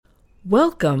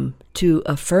Welcome to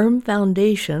A Firm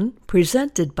Foundation,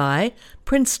 presented by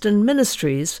Princeton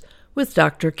Ministries with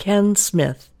Dr. Ken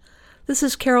Smith. This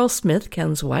is Carol Smith,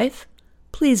 Ken's wife.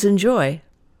 Please enjoy.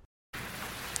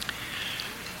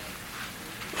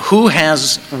 Who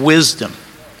has wisdom?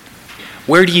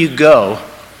 Where do you go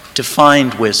to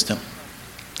find wisdom?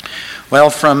 Well,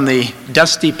 from the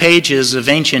dusty pages of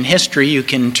ancient history, you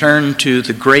can turn to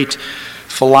the great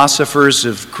philosophers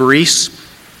of Greece,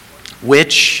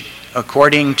 which,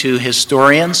 according to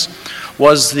historians,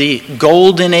 was the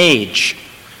golden age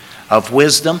of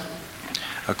wisdom.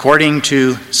 According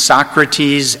to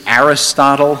Socrates,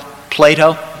 Aristotle,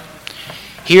 Plato,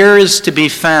 here is to be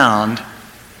found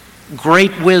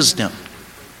great wisdom.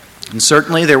 And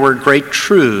certainly there were great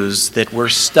truths that were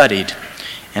studied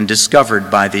and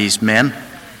discovered by these men.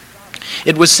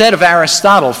 It was said of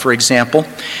Aristotle, for example,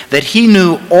 that he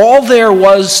knew all there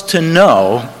was to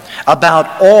know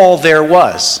about all there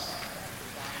was.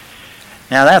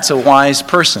 Now that's a wise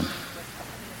person.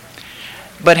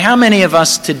 But how many of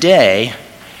us today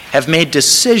have made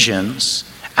decisions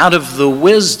out of the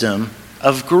wisdom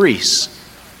of Greece?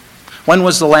 When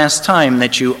was the last time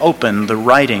that you opened the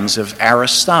writings of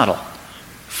Aristotle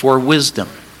for wisdom?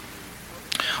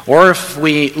 Or if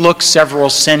we look several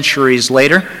centuries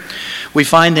later, we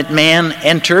find that man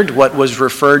entered what was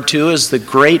referred to as the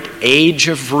Great Age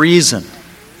of Reason.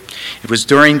 It was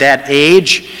during that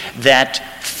age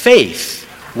that faith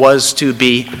was to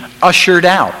be ushered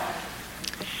out,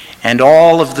 and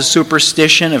all of the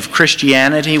superstition of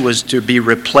Christianity was to be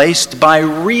replaced by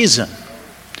reason.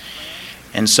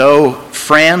 And so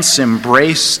France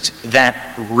embraced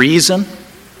that reason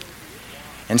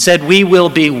and said, we will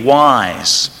be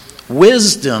wise.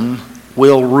 Wisdom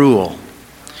will rule.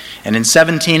 And in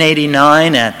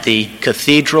 1789, at the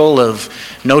Cathedral of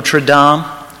Notre Dame,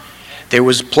 there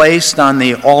was placed on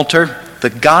the altar the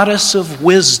goddess of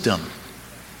wisdom.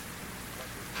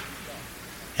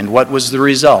 And what was the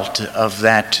result of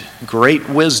that great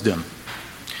wisdom?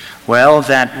 Well,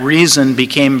 that reason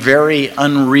became very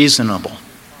unreasonable.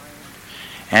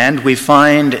 And we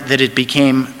find that it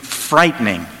became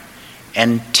frightening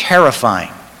and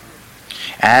terrifying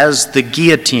as the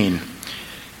guillotine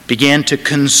began to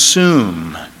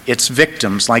consume its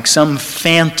victims like some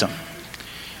phantom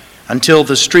until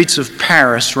the streets of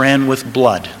Paris ran with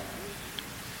blood.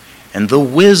 And the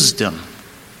wisdom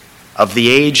of the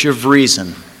age of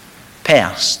reason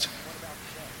passed.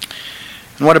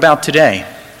 And what about today?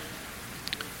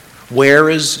 Where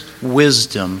is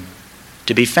wisdom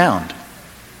to be found?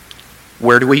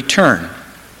 Where do we turn?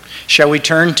 Shall we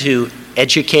turn to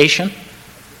education?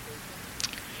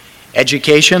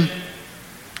 Education,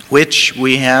 which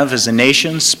we have as a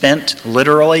nation spent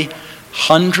literally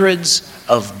hundreds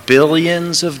of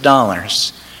billions of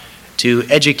dollars to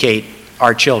educate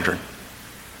our children.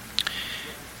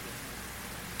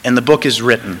 And the book is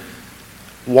written,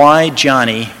 Why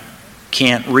Johnny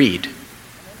Can't Read.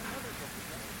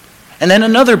 And then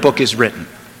another book is written,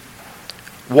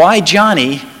 Why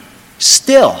Johnny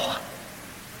Still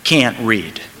Can't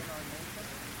Read.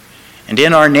 And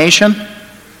in our nation,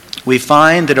 we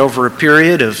find that over a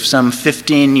period of some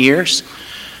 15 years,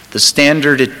 the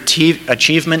standard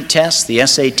achievement tests, the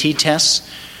SAT tests,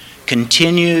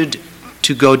 continued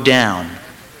to go down.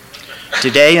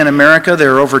 Today in America,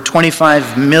 there are over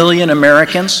 25 million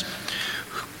Americans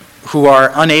who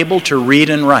are unable to read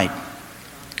and write,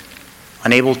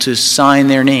 unable to sign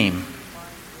their name.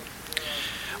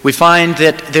 We find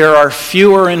that there are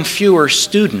fewer and fewer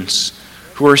students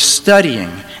who are studying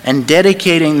and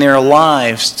dedicating their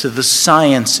lives to the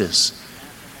sciences,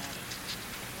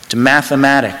 to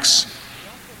mathematics.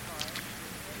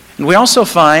 And we also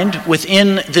find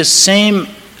within this same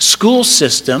school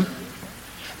system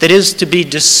that is to be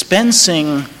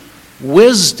dispensing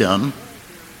wisdom,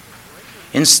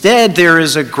 instead there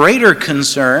is a greater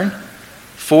concern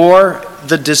for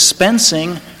the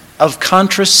dispensing of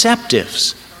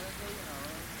contraceptives.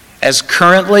 As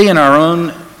currently in our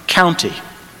own county,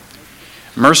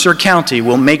 Mercer County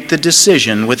will make the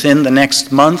decision within the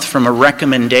next month from a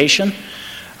recommendation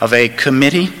of a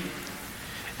committee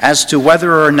as to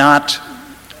whether or not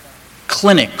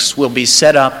clinics will be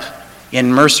set up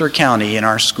in Mercer County in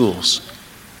our schools.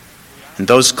 And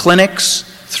those clinics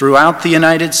throughout the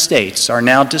United States are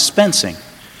now dispensing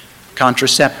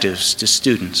contraceptives to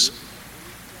students.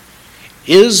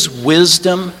 Is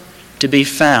wisdom to be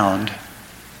found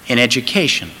in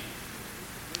education?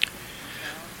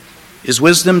 Is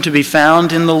wisdom to be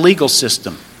found in the legal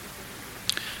system?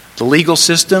 The legal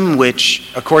system,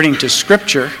 which, according to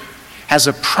Scripture, has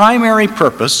a primary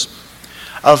purpose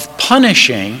of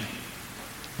punishing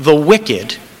the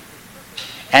wicked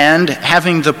and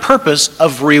having the purpose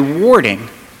of rewarding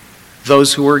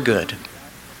those who are good.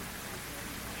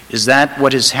 Is that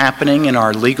what is happening in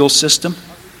our legal system?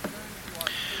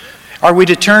 Are we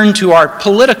to turn to our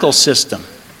political system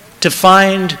to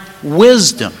find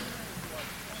wisdom?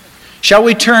 Shall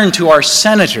we turn to our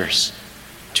senators,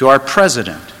 to our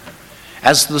president,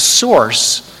 as the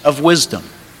source of wisdom?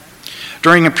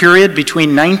 During a period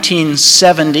between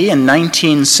 1970 and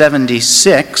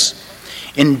 1976,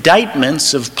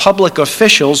 indictments of public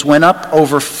officials went up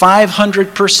over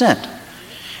 500%.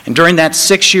 And during that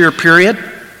 6-year period,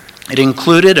 it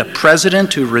included a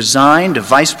president who resigned, a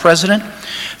vice president,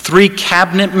 3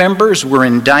 cabinet members were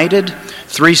indicted,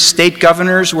 3 state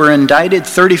governors were indicted,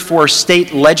 34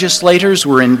 state legislators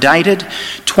were indicted,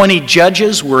 20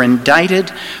 judges were indicted,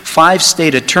 5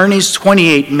 state attorneys,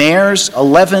 28 mayors,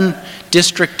 11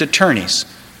 district attorneys.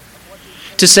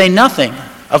 To say nothing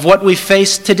of what we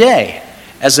face today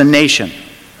as a nation,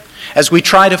 as we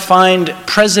try to find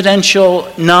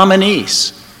presidential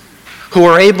nominees who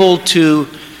are able to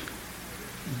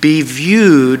be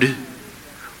viewed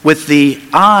with the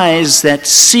eyes that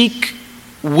seek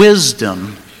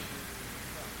wisdom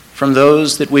from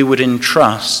those that we would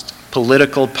entrust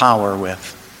political power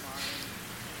with.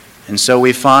 And so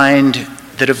we find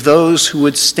that of those who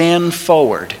would stand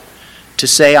forward to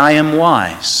say, "I am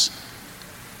wise,"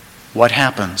 what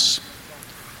happens?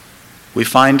 We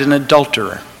find an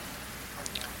adulterer.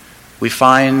 We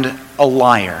find a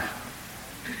liar.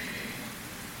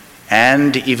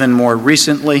 And even more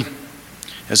recently,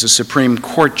 as a Supreme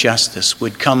Court justice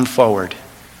would come forward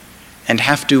and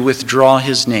have to withdraw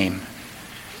his name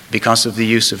because of the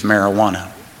use of marijuana.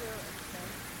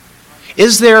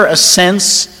 Is there a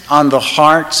sense on the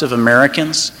hearts of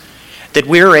Americans that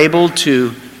we're able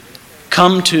to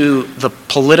come to the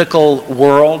political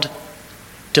world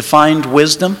to find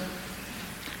wisdom?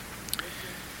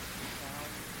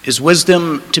 Is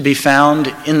wisdom to be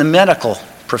found in the medical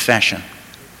profession,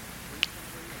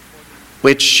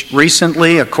 which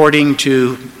recently, according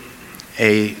to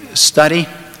a study,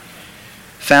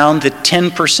 found that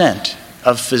 10%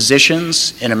 of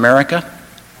physicians in America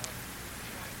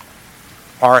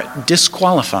are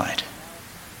disqualified,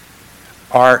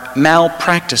 are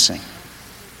malpracticing,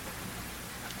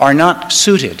 are not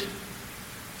suited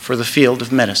for the field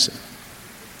of medicine.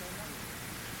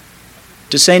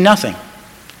 To say nothing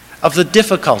of the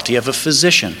difficulty of a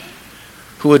physician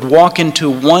who would walk into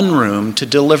one room to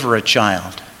deliver a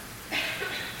child,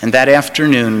 and that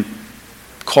afternoon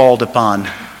called upon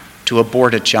to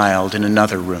abort a child in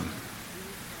another room.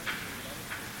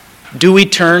 Do we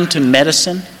turn to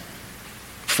medicine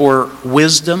for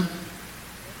wisdom?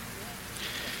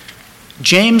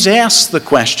 James asks the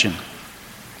question,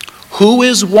 who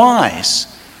is wise?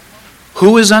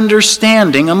 Who is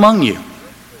understanding among you?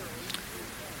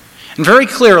 And very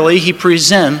clearly he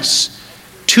presents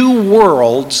 2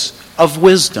 worlds of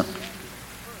wisdom.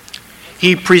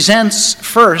 He presents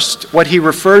first what he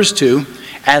refers to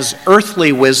as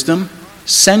earthly wisdom,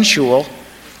 sensual,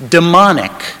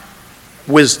 demonic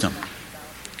wisdom.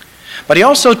 But he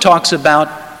also talks about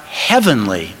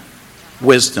heavenly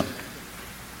wisdom.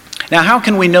 Now, how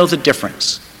can we know the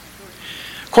difference?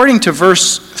 According to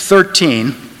verse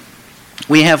 13,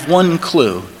 we have one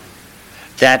clue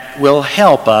that will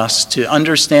help us to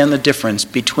understand the difference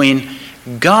between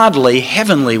godly,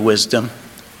 heavenly wisdom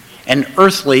and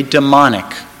earthly, demonic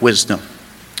wisdom.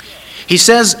 He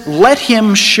says, "Let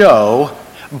him show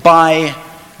by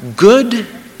good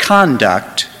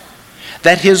conduct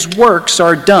that his works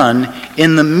are done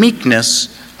in the meekness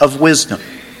of wisdom."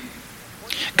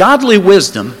 Godly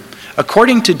wisdom,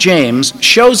 according to James,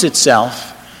 shows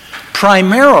itself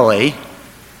primarily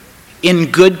in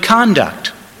good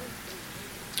conduct.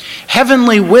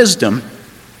 Heavenly wisdom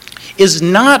is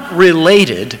not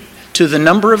related to the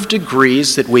number of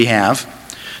degrees that we have,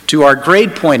 to our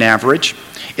grade point average.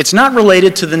 It's not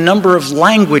related to the number of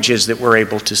languages that we're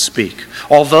able to speak,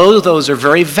 although those are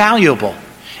very valuable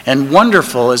and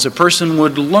wonderful as a person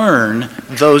would learn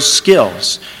those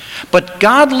skills. But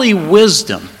godly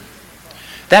wisdom,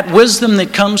 that wisdom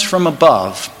that comes from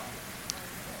above,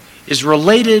 is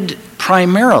related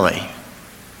primarily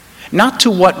not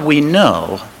to what we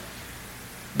know,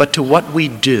 but to what we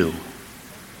do.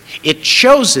 It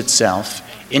shows itself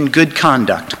in good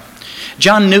conduct.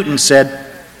 John Newton said,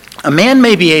 "A man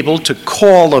may be able to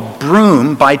call a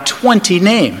broom by 20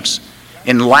 names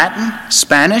in Latin,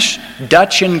 Spanish,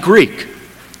 Dutch, and Greek.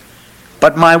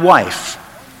 But my wife,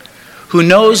 who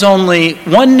knows only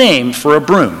one name for a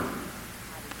broom,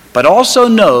 but also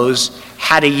knows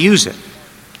how to use it,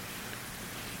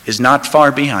 is not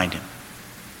far behind him."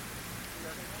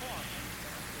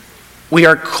 we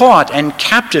are caught and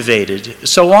captivated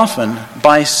so often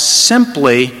by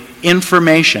simply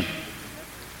information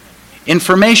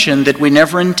that we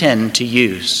never intend to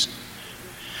use.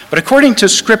 But according to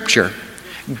Scripture,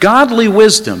 godly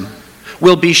wisdom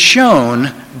will be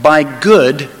shown by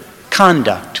good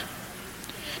conduct.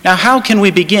 Now, how can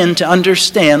we begin to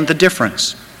understand the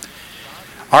difference?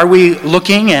 Are we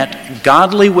looking at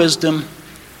godly wisdom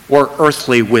or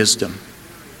earthly wisdom?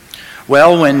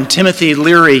 Well, when Timothy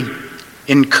Leary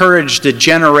encouraged a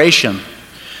generation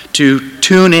to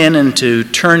tune in and to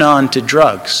turn on to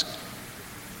drugs,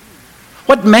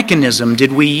 what mechanism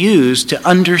did we use to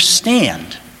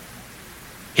understand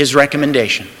his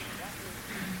recommendation?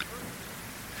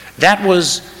 That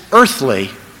was earthly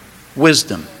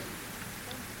wisdom.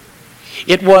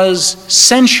 It was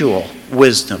sensual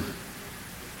wisdom.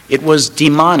 It was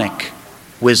demonic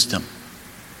wisdom.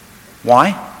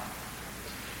 Why?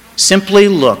 Simply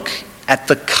look at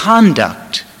the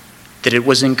conduct that it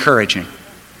was encouraging.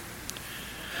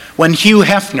 When Hugh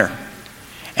Hefner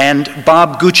and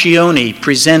Bob Guccione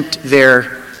present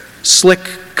their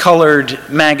slick-colored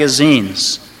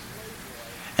magazines,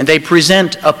 and they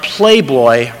present a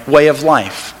Playboy way of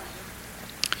life,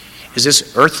 is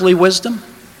this earthly wisdom?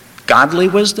 Godly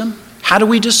wisdom? How do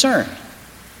we discern?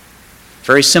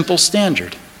 Very simple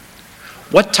standard.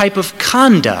 What type of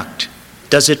conduct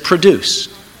does it produce?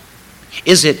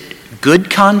 Is it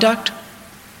good conduct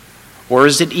or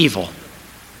is it evil?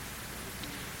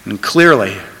 And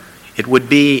clearly, it would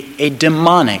be a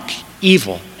demonic,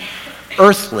 evil,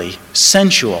 earthly,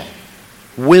 sensual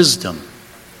wisdom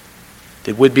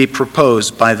that would be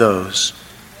proposed by those.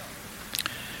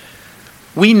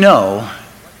 We know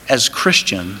as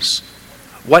Christians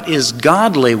what is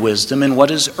godly wisdom and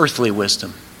what is earthly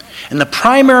wisdom. And the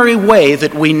primary way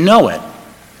that we know it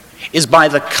is by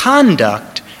the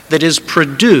conduct that is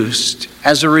produced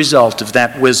as a result of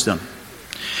that wisdom.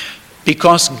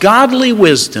 Because godly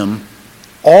wisdom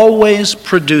always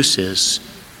produces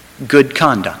good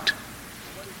conduct.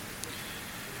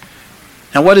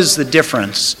 Now, what is the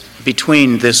difference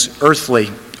between this earthly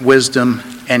wisdom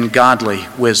and godly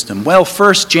wisdom? Well,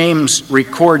 first, James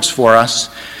records for us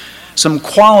some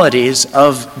qualities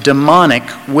of demonic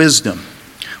wisdom.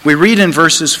 We read in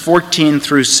verses 14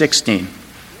 through 16,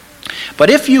 "But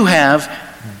if you have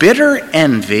bitter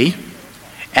envy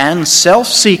and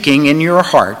self-seeking in your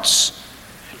hearts,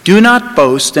 do not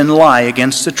boast and lie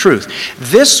against the truth.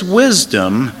 This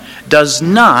wisdom does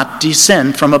not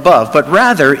descend from above, but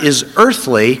rather is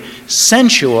earthly,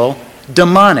 sensual,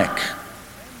 demonic.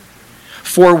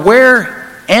 For where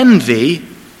envy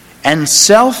and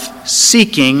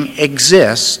self-seeking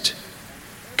exist,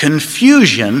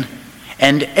 confusion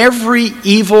and every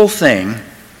evil thing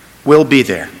will be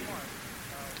there."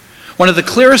 One of the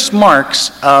clearest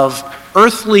marks of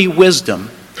earthly wisdom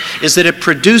is that it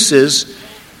produces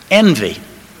envy.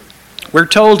 We're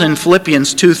told in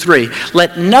Philippians 2:3,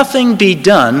 "Let nothing be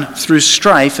done through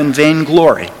strife and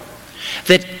vainglory."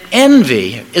 That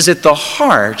envy is at the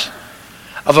heart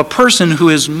of a person who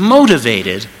is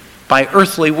motivated by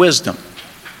earthly wisdom.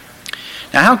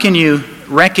 Now, how can you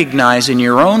recognize in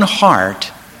your own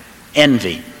heart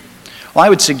envy? Well, I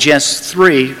would suggest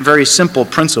three very simple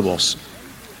principles.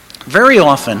 Very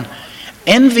often,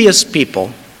 envious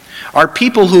people are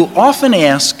people who often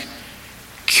ask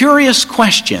curious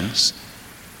questions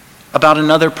about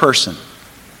another person.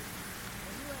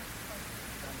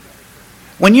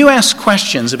 When you ask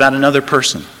questions about another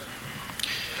person,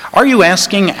 are you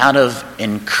asking out of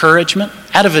encouragement,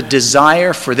 out of a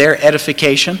desire for their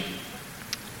edification?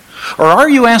 Or are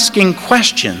you asking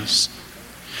questions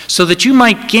so that you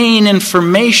might gain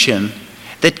information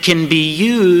that can be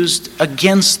used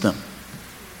against them?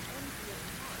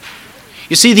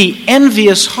 You see, the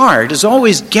envious heart is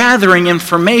always gathering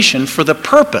information for the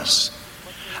purpose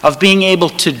of being able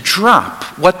to drop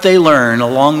what they learn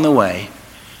along the way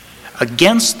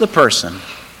against the person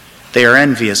they are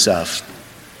envious of.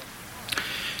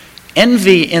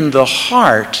 Envy in the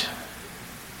heart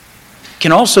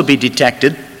can also be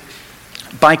detected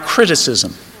by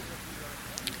criticism.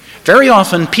 Very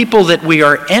often, people that we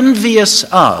are envious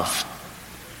of,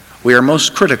 we are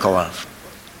most critical of.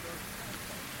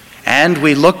 And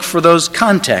we look for those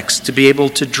contexts to be able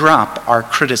to drop our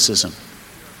criticism.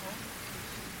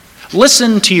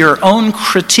 Listen to your own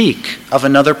critique of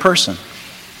another person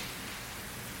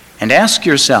and ask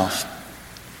yourself,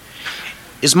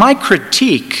 is my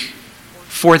critique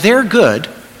for their good,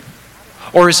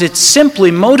 or is it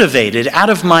simply motivated out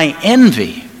of my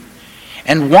envy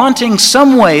and wanting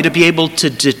some way to be able to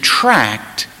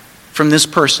detract from this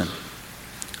person?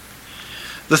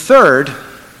 The third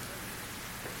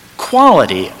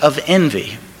quality of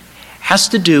envy has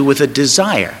to do with a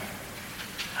desire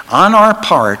on our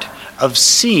part of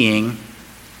seeing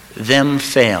them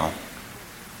fail.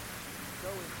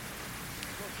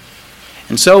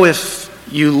 And so if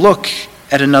you look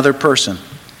at another person,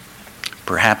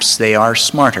 perhaps they are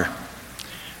smarter,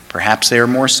 perhaps they are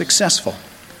more successful,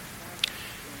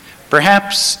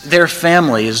 perhaps their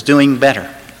family is doing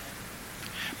better,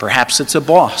 perhaps it's a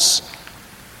boss.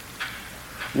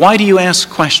 Why do you ask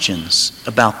questions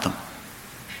about them?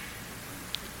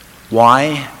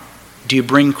 Why do you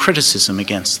bring criticism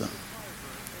against them?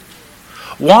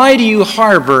 Why do you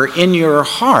harbor in your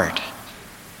heart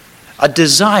a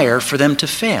desire for them to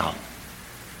fail?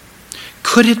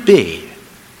 Could it be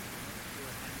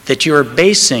that you're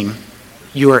basing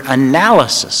your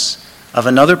analysis of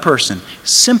another person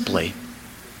simply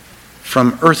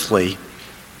from earthly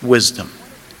wisdom?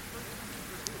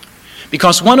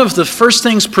 Because one of the first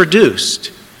things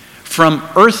produced from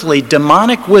earthly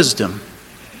demonic wisdom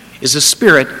is a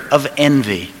spirit of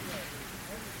envy.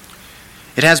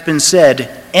 It has been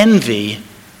said, envy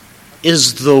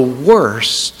is the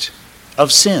worst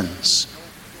of sins.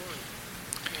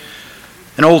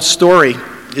 An old story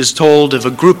is told of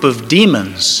a group of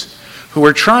demons who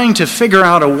were trying to figure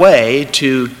out a way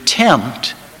to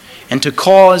tempt and to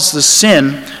cause the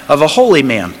sin of a holy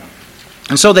man.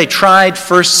 And so they tried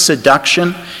first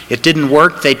seduction. It didn't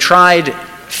work. They tried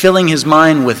filling his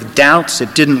mind with doubts.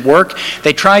 It didn't work.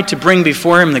 They tried to bring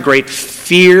before him the great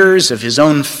fears of his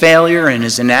own failure and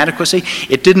his inadequacy.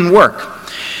 It didn't work.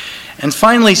 And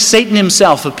finally, Satan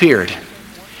himself appeared.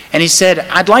 And he said,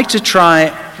 I'd like to try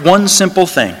one simple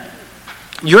thing.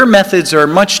 Your methods are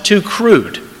much too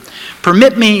crude.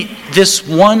 Permit me this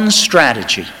one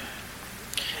strategy.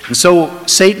 And so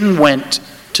Satan went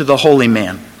to the holy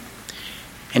man,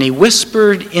 and he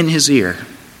whispered in his ear,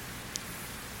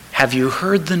 have you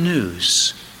heard the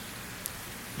news?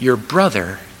 Your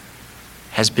brother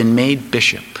has been made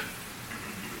bishop.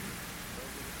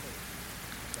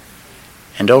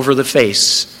 And over the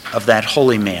face of that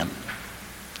holy man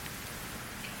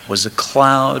was a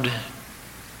cloud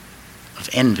of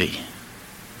envy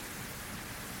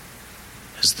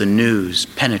as the news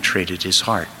penetrated his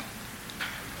heart.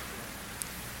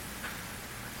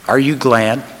 Are you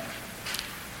glad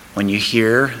when you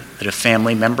hear that a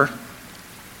family member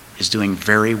is doing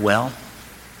very well?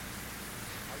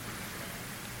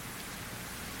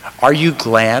 Are you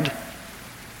glad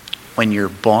when your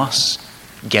boss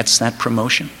gets that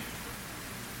promotion?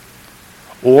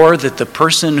 Or that the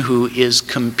person who is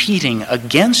competing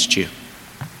against you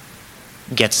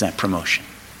gets that promotion?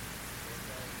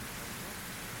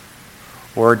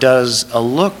 Or does a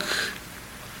look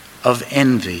of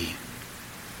envy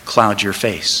cloud your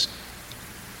face?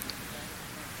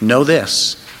 Know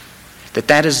this,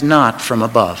 that is not from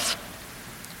above.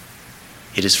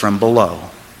 It is from below.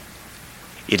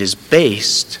 It is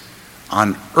based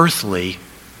on earthly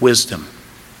wisdom.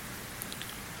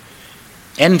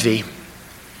 Envy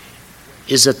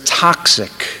is a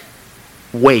toxic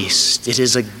waste. It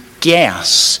is a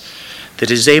gas that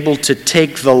is able to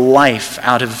take the life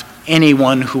out of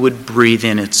anyone who would breathe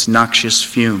in its noxious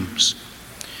fumes.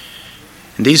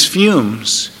 And these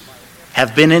fumes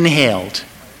have been inhaled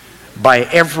by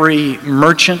every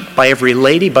merchant, by every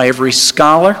lady, by every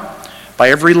scholar, by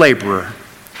every laborer.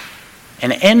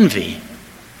 And envy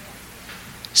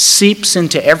seeps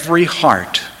into every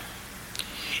heart.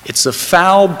 It's the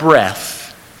foul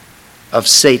breath of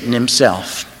Satan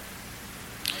himself.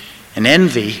 And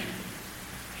envy,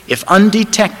 if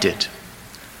undetected,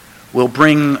 will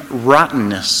bring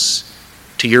rottenness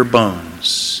to your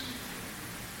bones.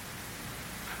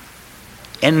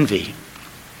 Envy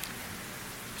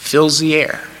fills the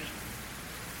air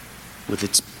with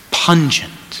its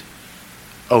pungent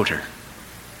odor.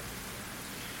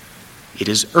 It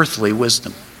is earthly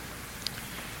wisdom.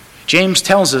 James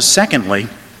tells us, secondly,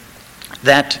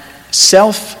 that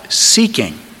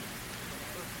self-seeking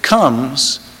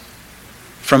comes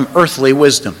from earthly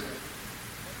wisdom.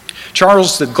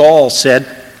 Charles de Gaulle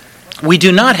said, we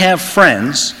do not have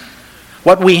friends.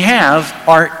 What we have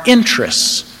are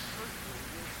interests.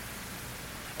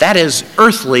 That is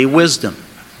earthly wisdom.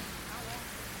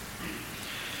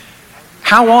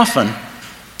 How often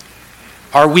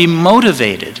are we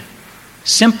motivated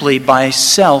simply by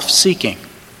self-seeking?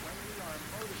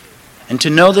 And to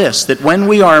know this, that when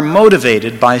we are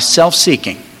motivated by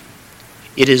self-seeking,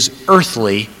 it is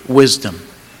earthly wisdom.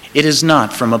 It is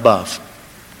not from above.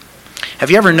 Have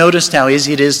you ever noticed how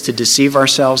easy it is to deceive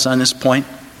ourselves on this point?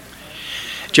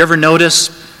 Do you ever notice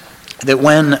that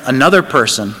when another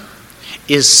person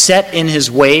is set in his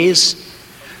ways,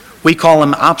 we call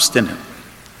him obstinate.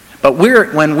 But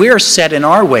when we're set in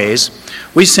our ways,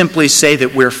 we simply say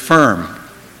that we're firm.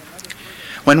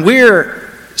 When we're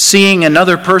seeing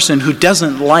another person who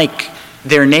doesn't like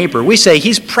their neighbor, we say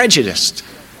he's prejudiced.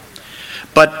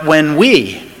 But when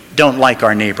we don't like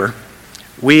our neighbor,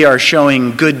 we are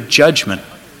showing good judgment.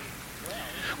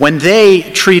 When they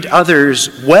treat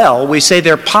others well, we say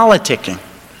they're politicking.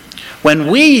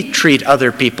 When we treat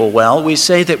other people well, we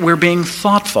say that we're being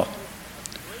thoughtful.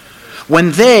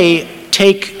 When they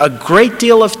take a great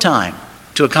deal of time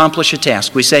to accomplish a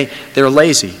task, we say they're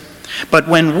lazy. But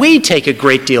when we take a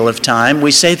great deal of time,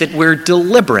 we say that we're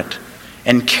deliberate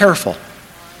and careful.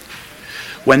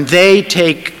 When they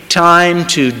take time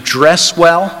to dress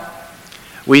well,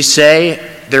 we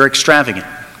say they're extravagant.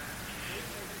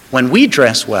 When we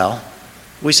dress well,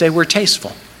 we say we're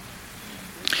tasteful.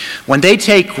 When they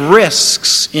take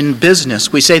risks in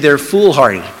business, we say they're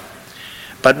foolhardy.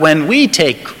 But when we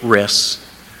take risks,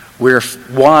 we're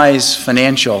wise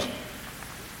financial.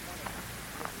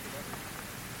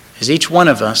 As each one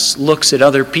of us looks at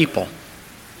other people,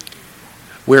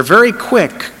 we're very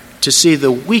quick to see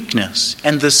the weakness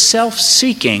and the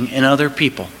self-seeking in other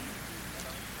people.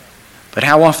 But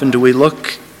how often do we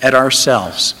look at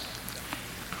ourselves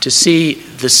to see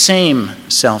the same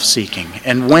self-seeking,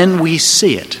 and when we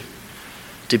see it,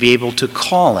 to be able to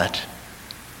call it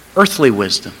earthly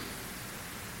wisdom,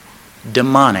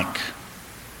 demonic,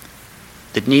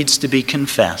 that needs to be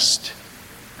confessed,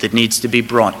 that needs to be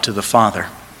brought to the Father?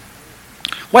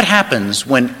 What happens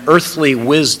when earthly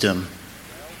wisdom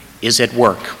is at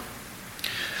work?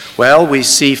 Well, we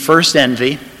see first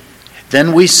envy,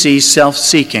 then we see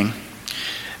self-seeking.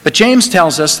 But James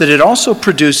tells us that it also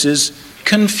produces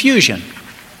confusion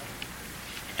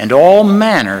and all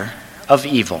manner of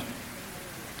evil.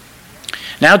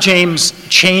 Now James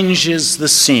changes the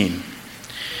scene.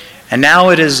 And now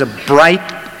it is a bright,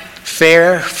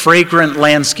 fair, fragrant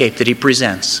landscape that he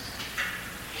presents.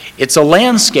 It's a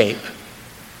landscape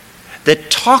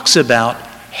that talks about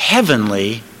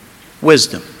heavenly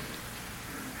wisdom.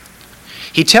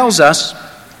 He tells us,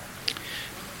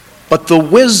 but the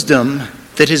wisdom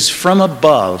that is from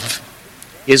above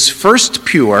is first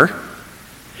pure,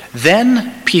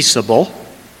 then peaceable,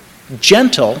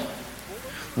 gentle,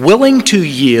 willing to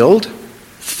yield,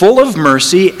 full of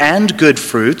mercy and good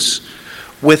fruits,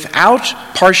 without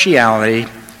partiality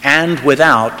and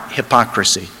without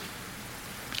hypocrisy.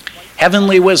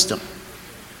 Heavenly wisdom,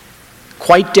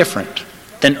 quite different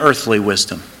than earthly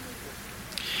wisdom.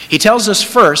 He tells us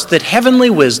first that heavenly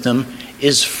wisdom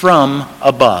is from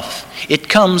above. It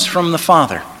comes from the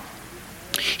Father.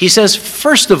 He says,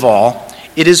 first of all,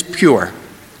 it is pure.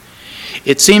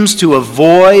 It seems to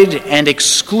avoid and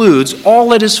excludes all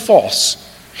that is false.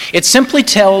 It simply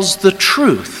tells the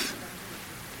truth.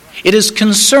 It is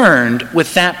concerned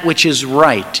with that which is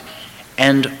right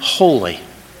and holy.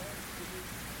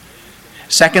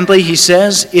 Secondly, he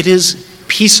says, it is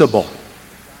peaceable.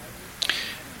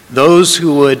 Those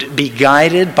who would be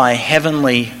guided by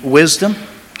heavenly wisdom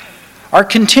are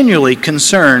continually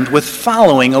concerned with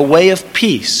following a way of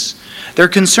peace. They're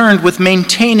concerned with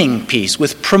maintaining peace,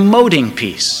 with promoting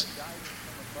peace.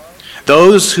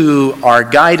 Those who are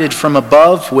guided from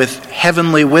above with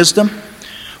heavenly wisdom,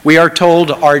 we are told,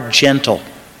 are gentle,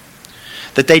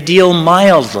 that they deal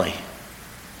mildly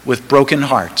with broken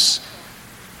hearts,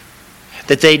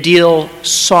 that they deal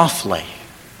softly,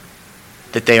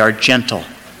 that they are gentle.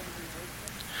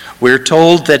 We're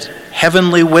told that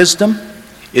heavenly wisdom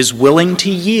is willing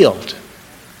to yield.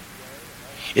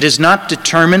 It is not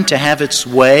determined to have its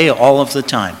way all of the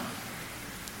time.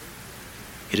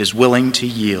 It is willing to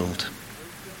yield.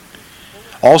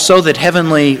 Also, that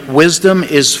heavenly wisdom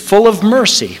is full of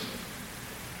mercy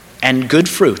and good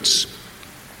fruits.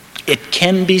 It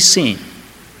can be seen.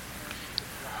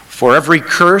 For every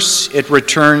curse, it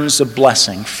returns a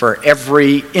blessing. For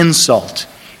every insult,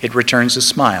 it returns a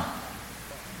smile.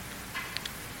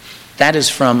 That is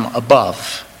from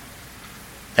above.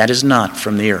 That is not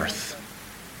from the earth.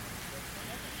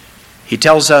 He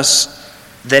tells us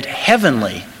that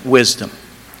heavenly wisdom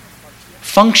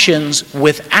functions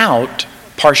without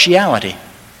partiality.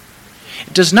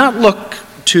 It does not look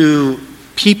to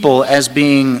people as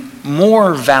being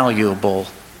more valuable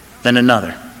than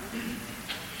another.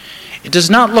 It does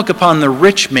not look upon the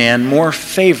rich man more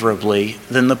favorably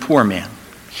than the poor man.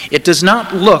 It does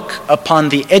not look upon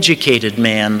the educated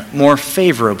man more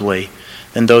favorably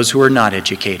than those who are not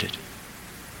educated.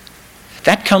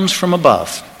 That comes from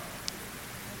above.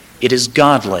 It is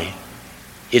godly.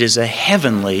 It is a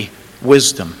heavenly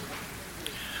wisdom.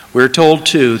 We're told,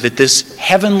 too, that this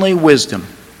heavenly wisdom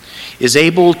is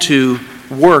able to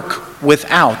work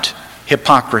without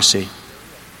hypocrisy.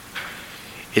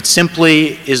 It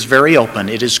simply is very open.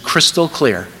 It is crystal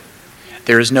clear.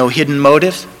 There is no hidden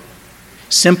motive,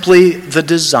 simply the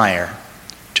desire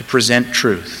to present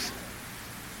truth.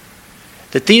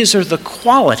 That these are the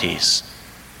qualities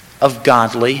of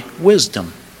godly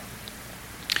wisdom.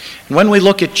 And when we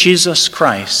look at Jesus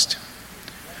Christ,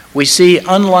 we see,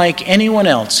 unlike anyone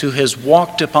else who has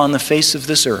walked upon the face of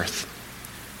this earth,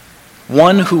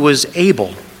 one who was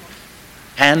able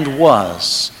and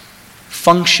was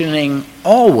functioning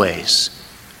always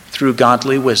through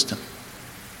godly wisdom.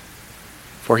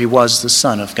 For he was the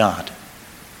Son of God.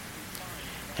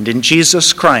 And in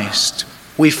Jesus Christ,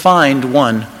 we find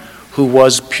one who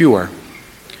was pure.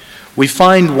 We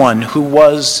find one who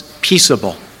was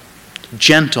peaceable,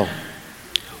 gentle,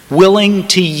 willing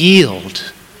to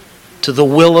yield to the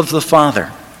will of the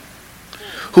Father,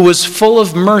 who was full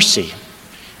of mercy,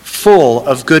 full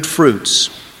of good fruits,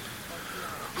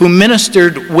 who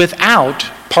ministered without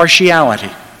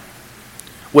partiality,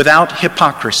 without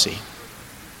hypocrisy.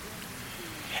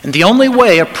 And the only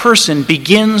way a person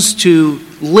begins to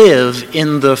live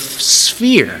in the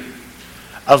sphere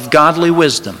of godly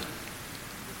wisdom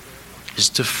is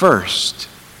to first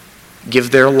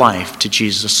give their life to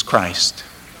Jesus Christ.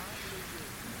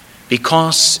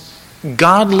 Because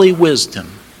godly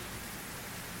wisdom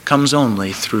comes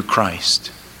only through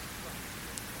Christ.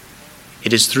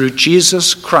 It is through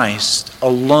Jesus Christ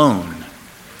alone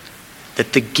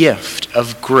that the gift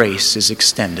of grace is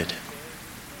extended.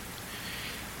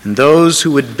 And those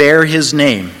who would bear his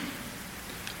name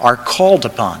are called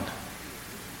upon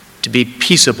to be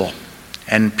peaceable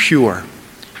and pure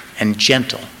and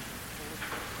gentle,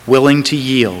 willing to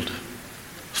yield,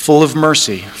 full of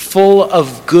mercy, full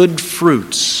of good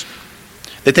fruits,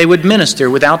 that they would minister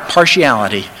without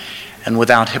partiality and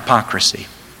without hypocrisy.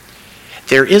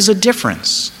 There is a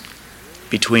difference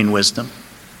between wisdom.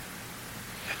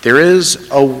 There is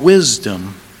a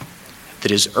wisdom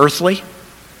that is earthly,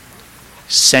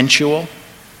 sensual,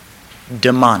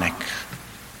 demonic.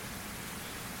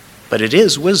 But it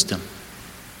is wisdom,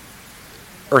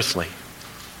 earthly.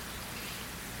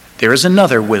 There is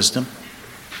another wisdom.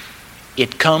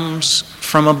 It comes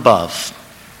from above,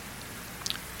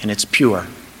 and it's pure,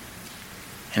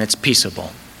 and it's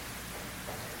peaceable.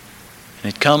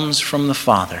 And it comes from the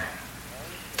Father,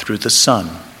 through the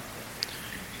Son,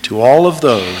 to all of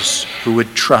those who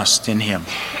would trust in him.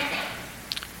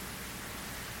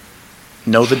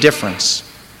 Know the difference.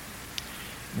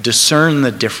 Discern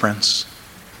the difference,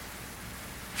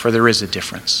 for there is a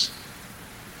difference.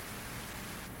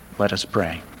 Let us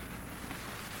pray.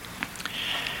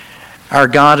 Our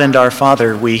God and our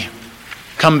Father, we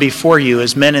come before you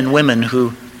as men and women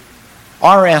who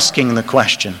are asking the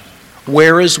question,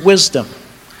 where is wisdom?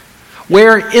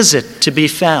 Where is it to be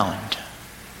found?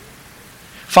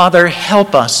 Father,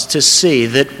 help us to see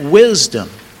that wisdom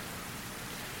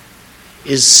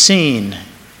is seen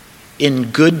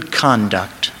in good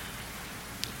conduct,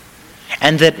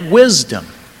 and that wisdom,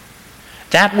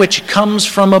 that which comes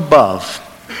from above,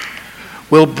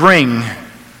 will bring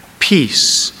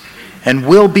peace and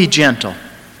will be gentle.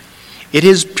 It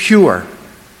is pure.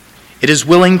 It is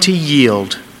willing to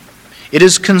yield. It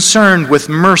is concerned with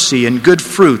mercy and good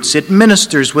fruits. It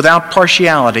ministers without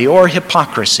partiality or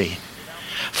hypocrisy.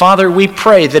 Father, we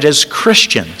pray that as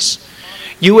Christians,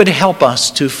 you would help us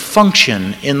to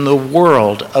function in the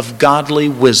world of godly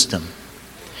wisdom.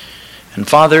 And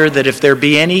Father, that if there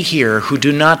be any here who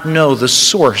do not know the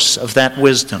source of that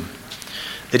wisdom,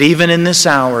 that even in this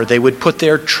hour they would put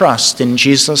their trust in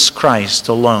Jesus Christ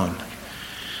alone,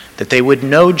 that they would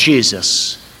know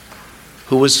Jesus,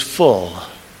 who was full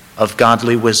of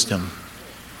godly wisdom,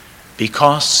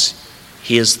 because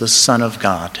he is the Son of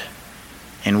God.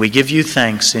 And we give you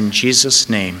thanks in Jesus'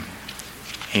 name.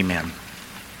 Amen.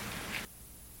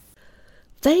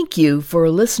 Thank you for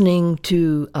listening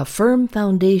to A Firm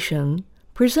Foundation,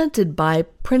 presented by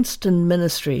Princeton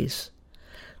Ministries.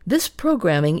 This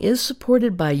programming is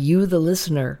supported by you, the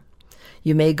listener.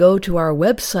 You may go to our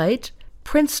website,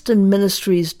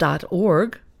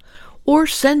 princetonministries.org, or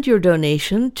send your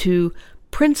donation to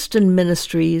Princeton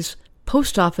Ministries,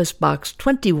 Post Office Box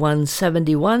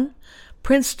 2171,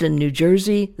 Princeton, New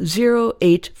Jersey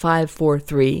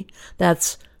 08543.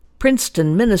 That's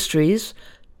Princeton Ministries,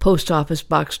 Post Office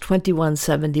Box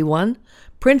 2171,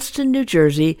 Princeton, New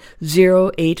Jersey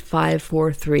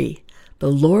 08543.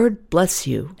 The Lord bless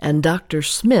you, and Dr.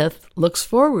 Smith looks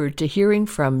forward to hearing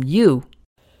from you.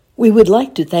 We would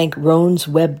like to thank Roan's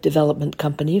Web Development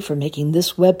Company for making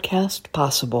this webcast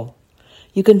possible.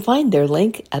 You can find their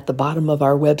link at the bottom of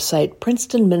our website,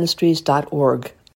 princetonministries.org.